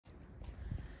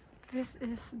This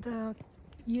is the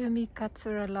Yumi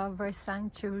Katsura Lover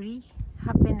Sanctuary,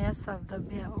 Happiness of the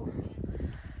Bell.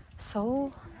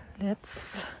 So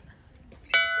let's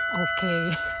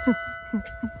okay.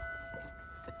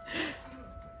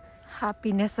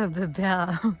 Happiness of the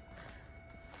Bell.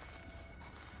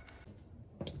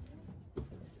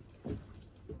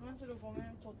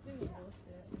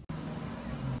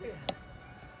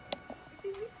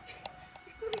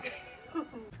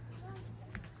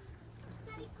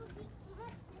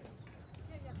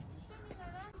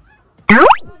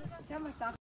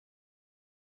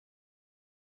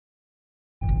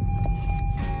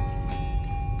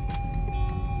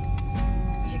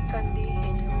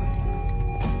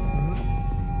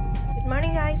 Good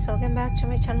morning guys, welcome back to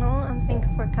my channel and thank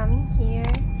you for coming here.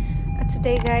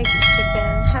 Today guys, it's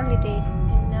Japan holiday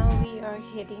and now we are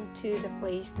heading to the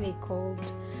place they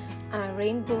called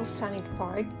Rainbow Summit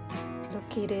Park,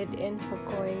 located in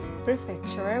Fukui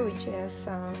Prefecture, which is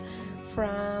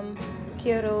from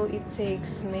Kyoto. It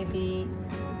takes maybe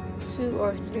 2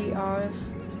 or 3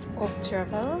 hours of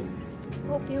travel.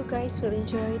 Hope you guys will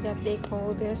enjoy that they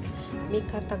call this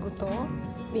Mikata Goto.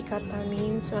 Mikata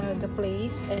means the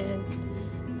place, and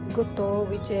Goto,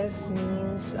 which is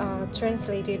means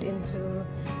translated into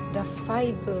the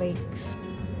 5 lakes.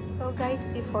 So guys,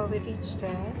 before we reach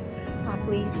there,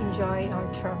 please enjoy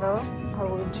our travel, our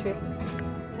road trip.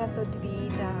 That would be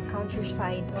the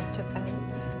countryside of Japan.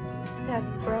 That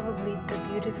probably the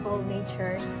beautiful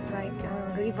natures like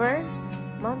river,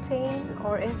 mountain,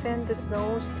 or even the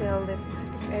snow still live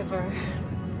ever.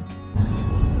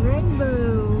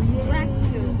 Rainbow! Yay!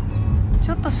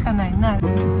 ちょっとしかないな。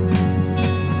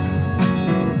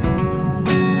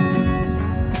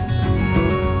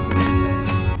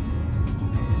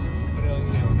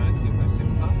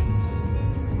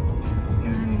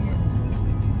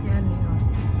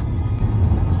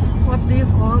What do you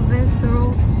call this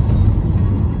rope?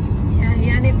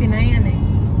 屋根って何やねん。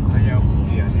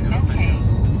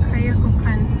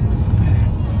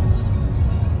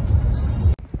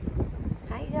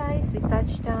Hi guys, we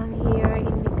touched down here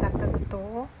in Mikata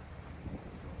Goto.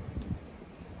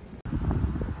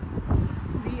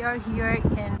 We are here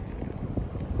in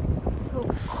so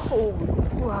cold.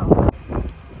 Wow.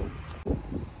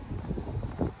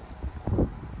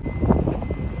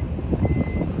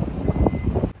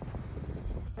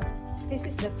 This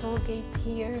is the toll gate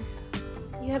here.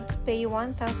 You have to pay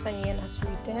 1,000 yen as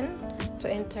written to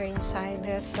enter inside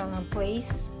this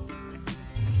place.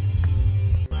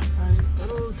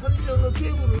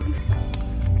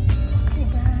 Okay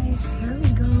guys, here we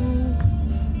go.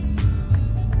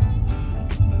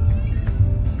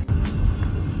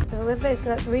 The weather is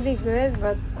not really good,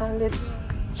 but let's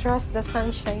trust the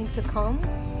sunshine to come.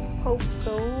 Hope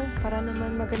so, para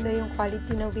naman maganda yung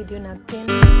quality ng video natin.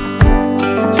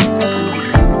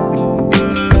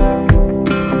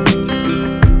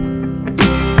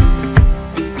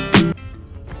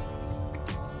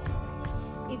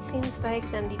 Seems like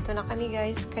nandito na kami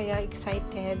guys, kaya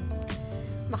excited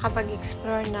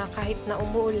makapag-explore na kahit na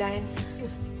umuulan.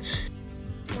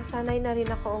 Nasanay na rin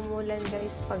ako umuulan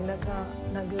guys pag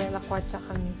naglalakwatsa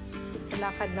kami. Kasi sa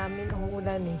lakad namin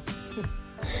umuulan eh.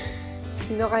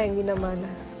 Sino kayang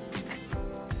minamalas?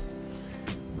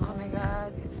 Oh my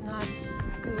god, it's not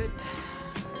good.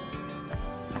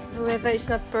 As the weather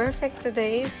is not perfect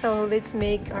today, so let's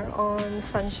make our own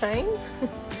sunshine.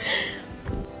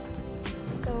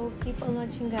 Keep on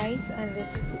watching guys and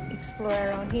let's explore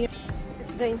around here.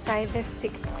 Let's go inside this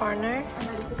ticket corner.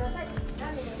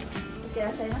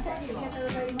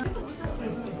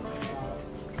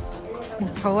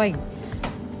 Kawaii.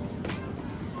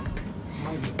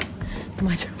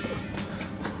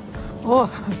 Oh,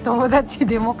 友達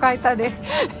でも書いたで。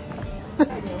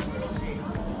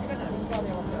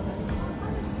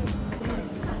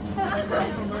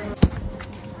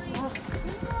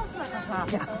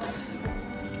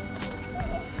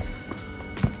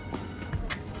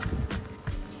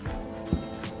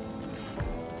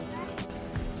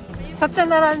さっちゃん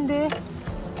並んで。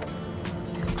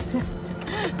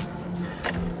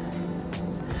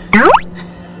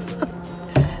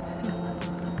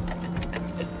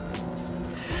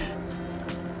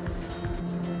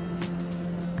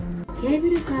ケー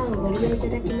ブルカーをご利用いた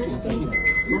だきまして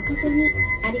誠に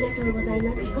ありがとうござい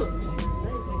ます。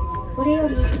これよ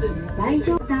り来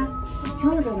場した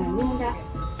強度が生んだ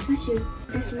歌手い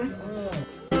たします。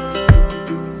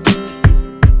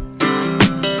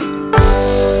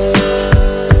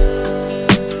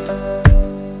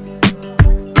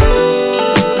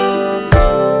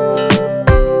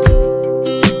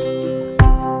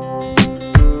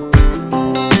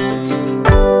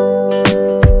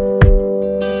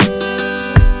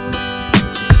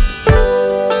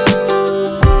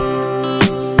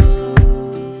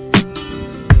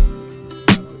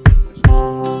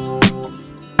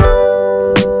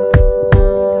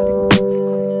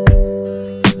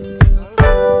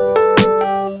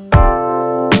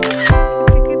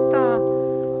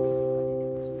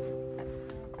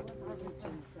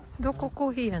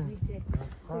ヒーやん。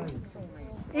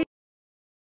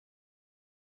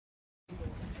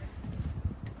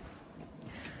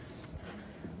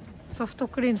ソフト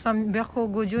クリーム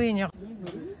350円や。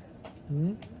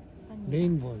レイ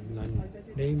ンボー何？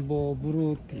レインボーブル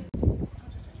ーティー。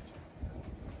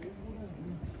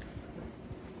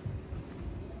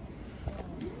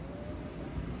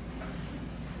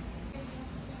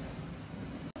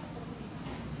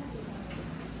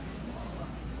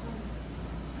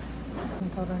本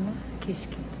当だね、景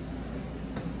色。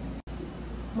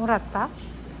もらった？あ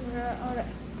れ。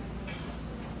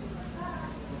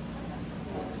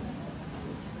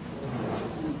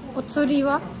お釣り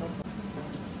は？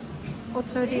お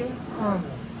釣りは？う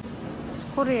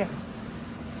ん。これや。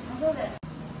それ。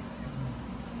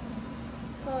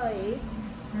かわいい？うん。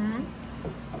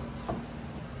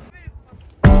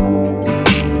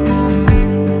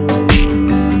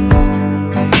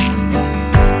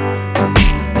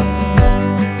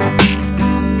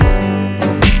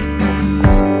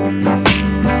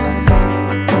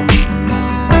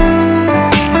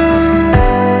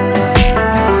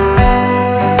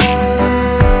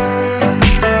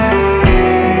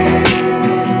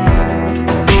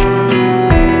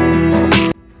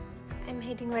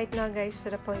Right now, guys,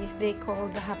 to the place they call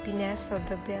the Happiness of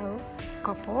the Bell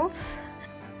Couples.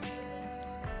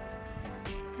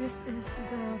 This is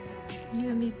the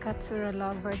Yumi Katsura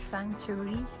Lover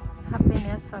Sanctuary,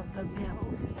 Happiness of the Bell.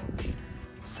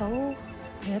 So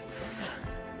let's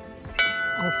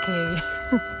okay.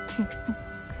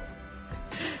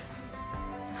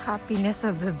 Happiness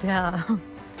of the Bell.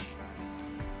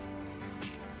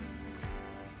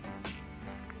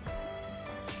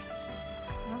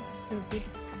 So good.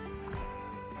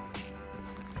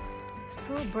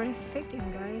 So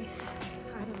breathtaking, guys.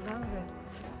 I love it.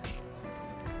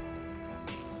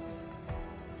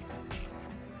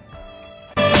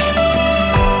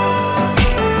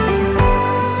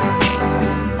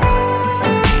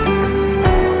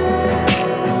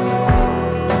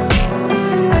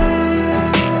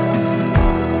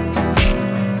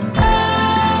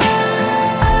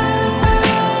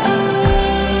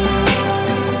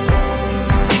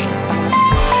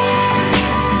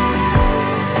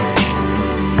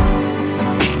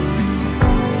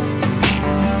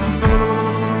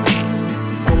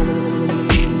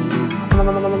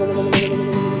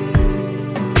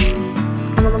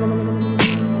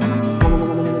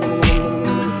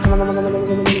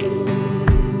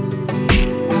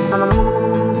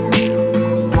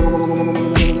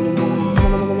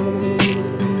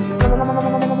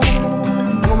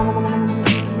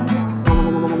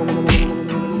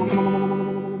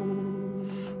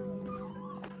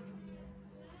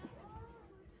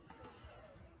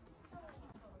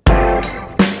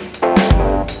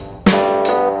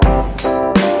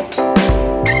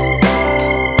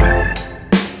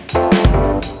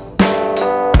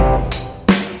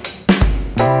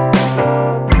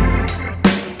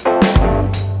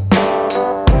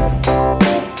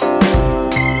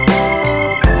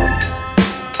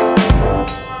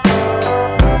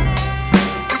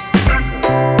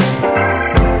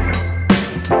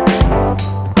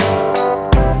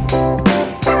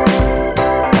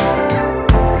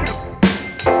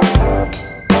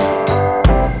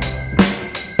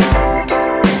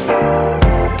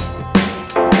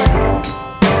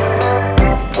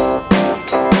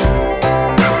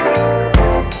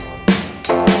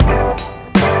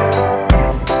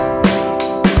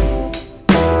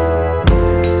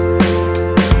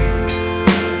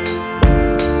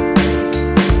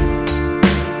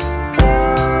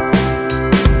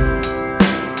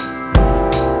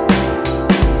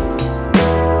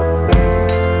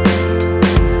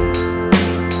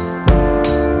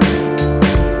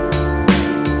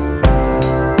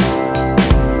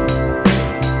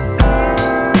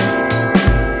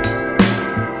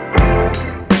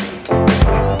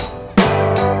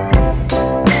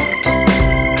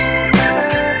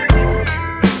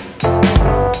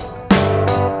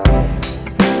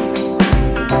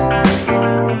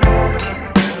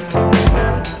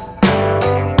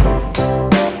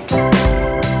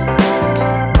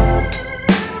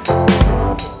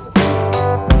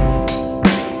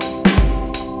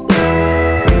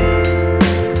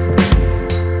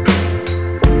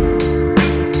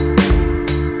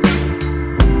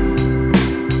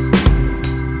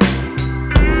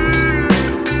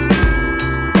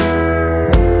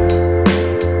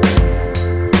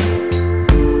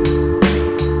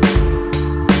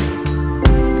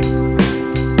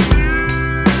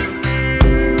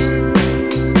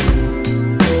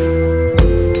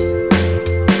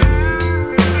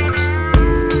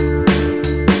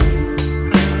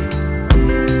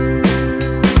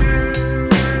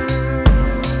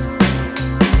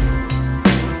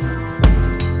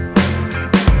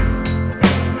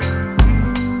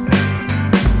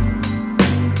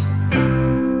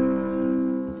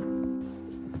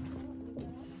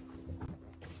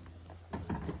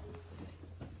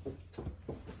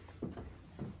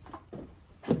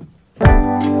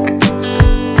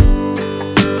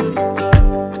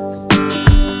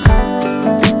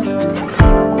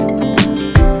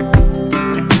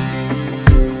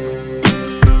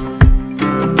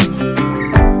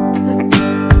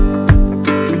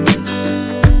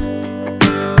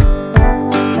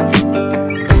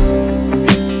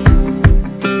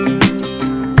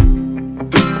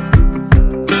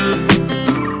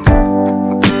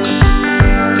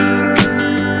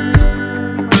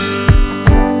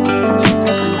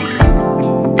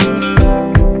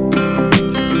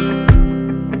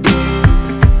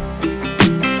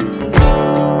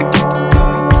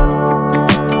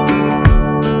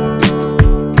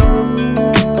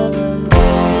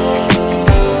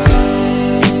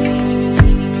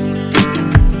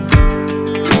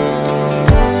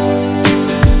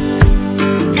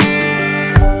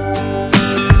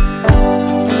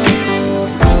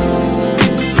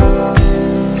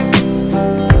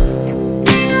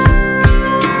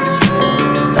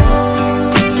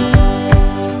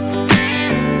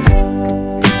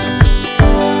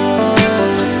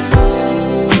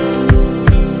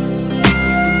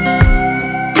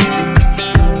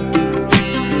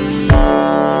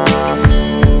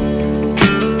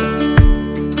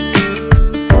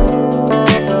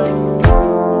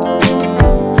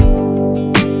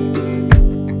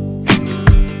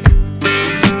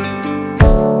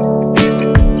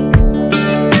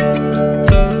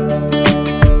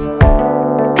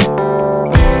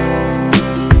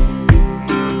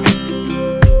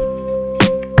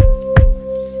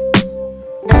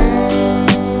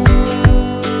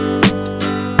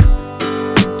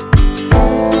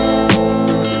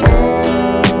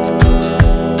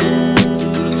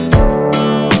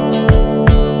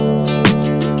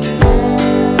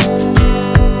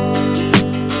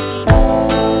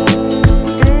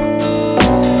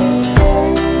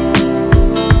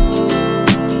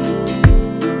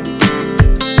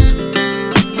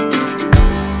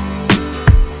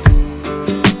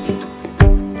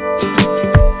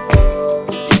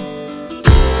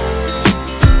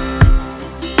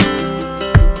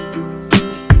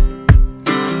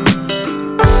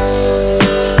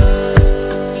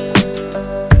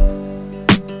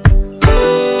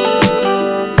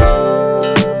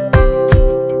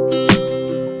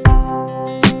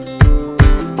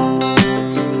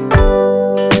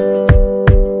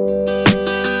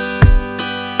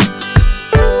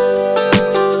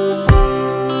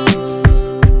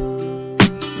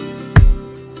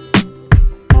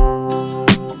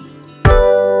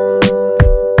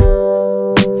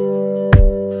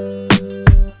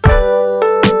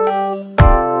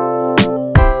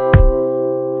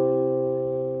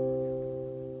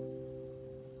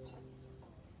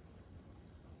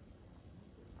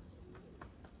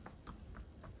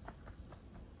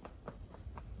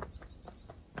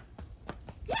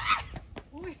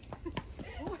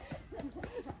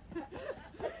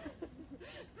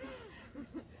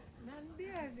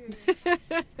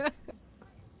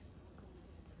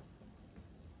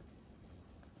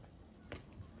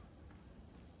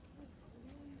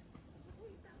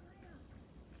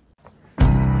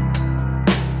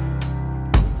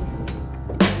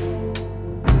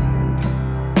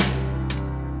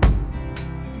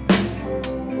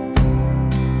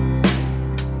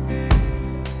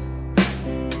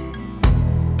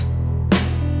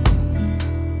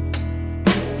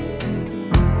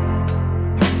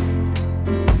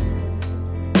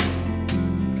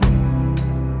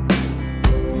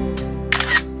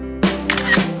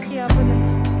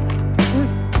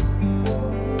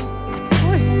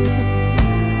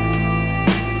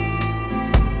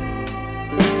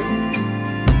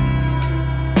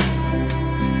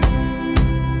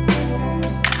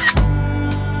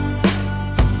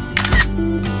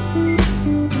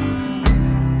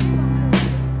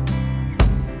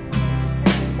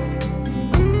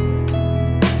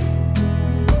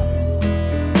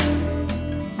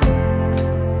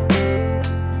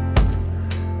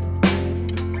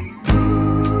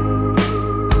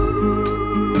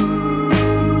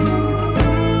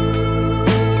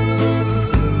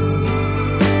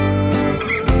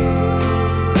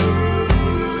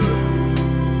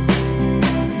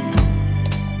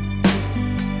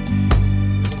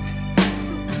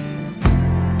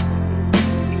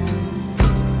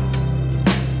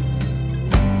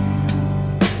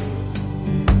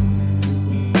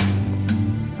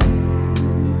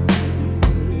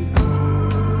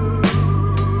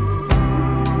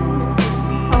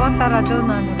 ったらどう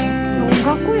なるの？音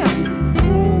楽やん。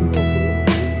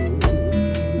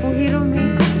お披露目。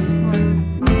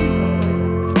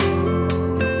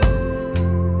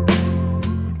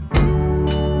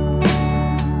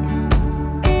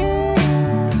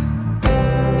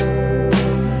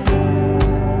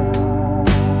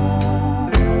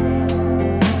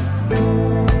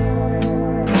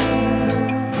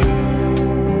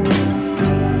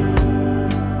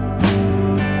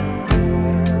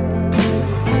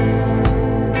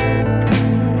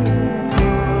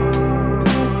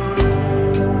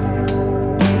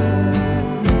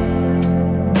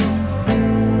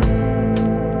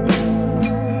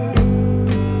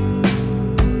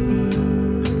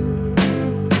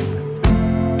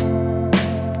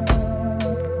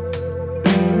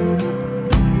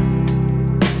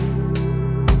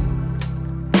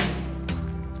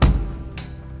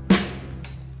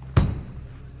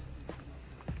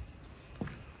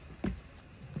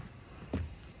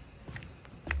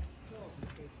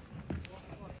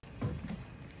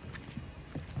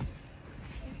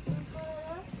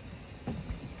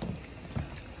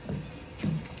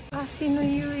Sino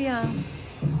Yuya?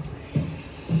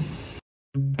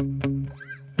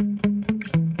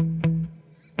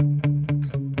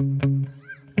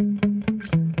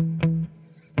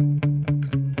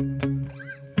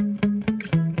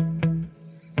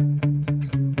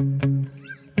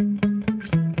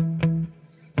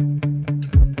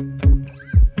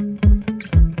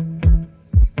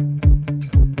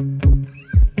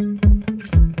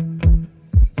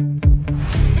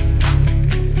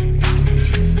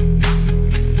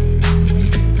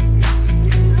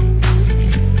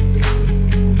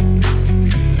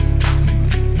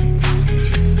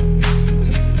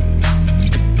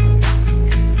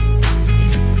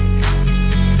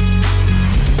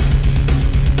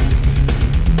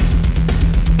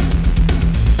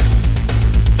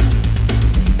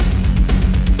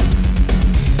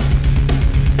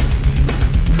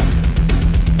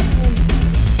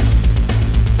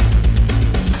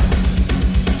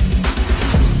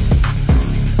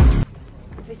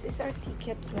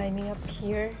 Climbing up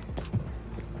here,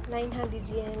 900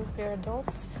 yen per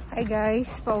adults. Hi guys,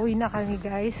 pauwi na kami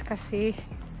guys kasi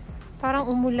parang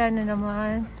umulan na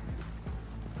naman.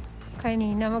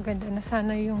 Kanina maganda na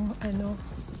sana yung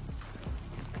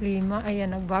klima.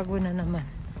 Ayan, nagbago na naman.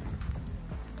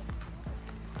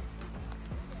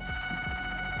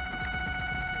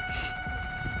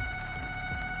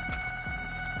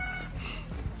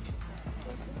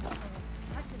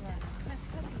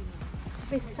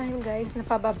 This time guys,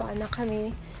 napababa na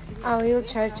kami. I will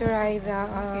try to ride the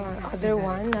other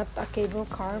one, not a cable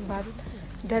car, but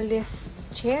the lift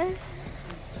chair.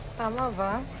 Tama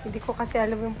ba? Hindi ko kasi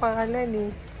alam yung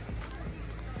pangalan eh.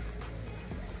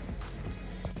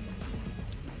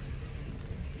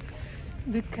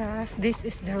 Because this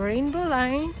is the rainbow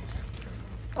line.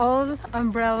 All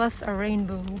umbrellas are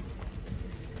rainbow.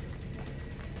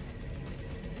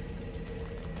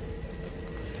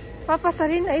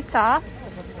 Papasarin na ita.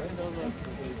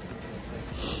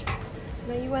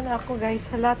 Naiwan ako guys.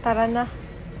 Hala, tara na.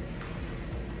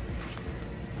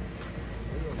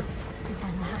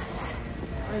 Tizanas.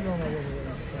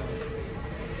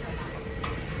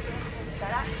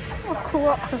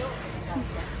 Kuha.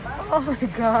 Oh my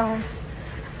gosh.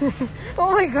 Oh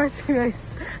my gosh guys.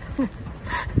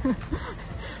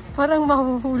 Parang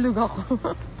mahuhulog ako.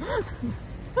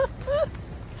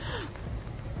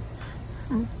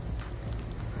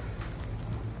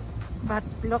 But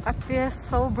look at this,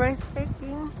 so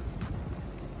breathtaking.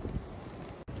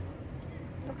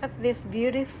 Look at this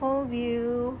beautiful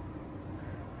view.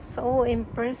 So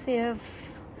impressive.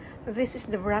 This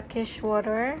is the brackish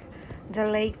water.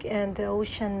 The lake and the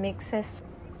ocean mixes.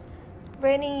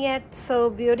 Raining yet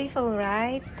so beautiful,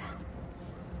 right?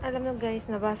 Alam mo guys,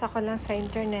 nabasa ko lang sa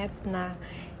internet na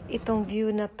itong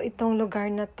view na to, itong lugar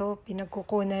na to,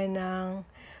 pinagkukunan ng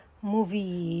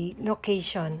movie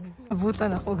location.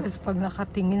 Abutan ako guys pag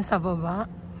nakatingin sa baba.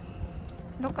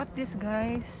 Look at this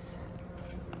guys.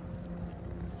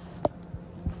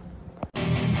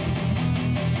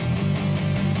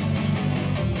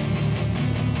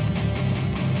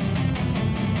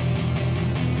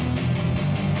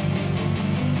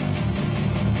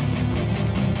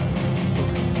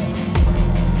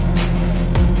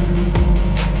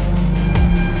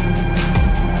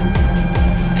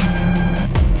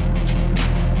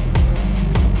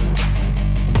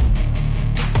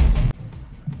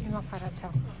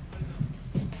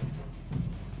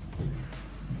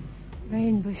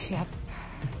 Rainbow shop.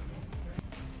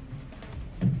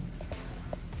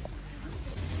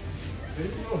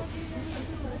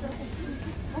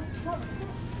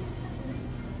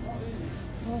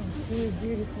 so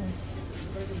beautiful.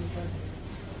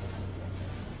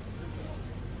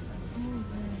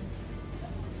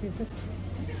 Is it?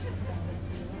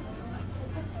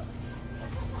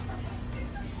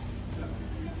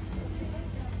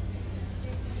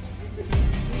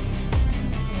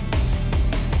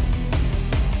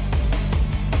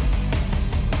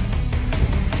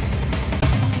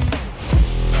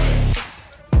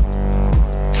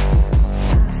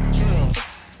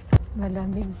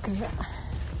 Malamig kaya.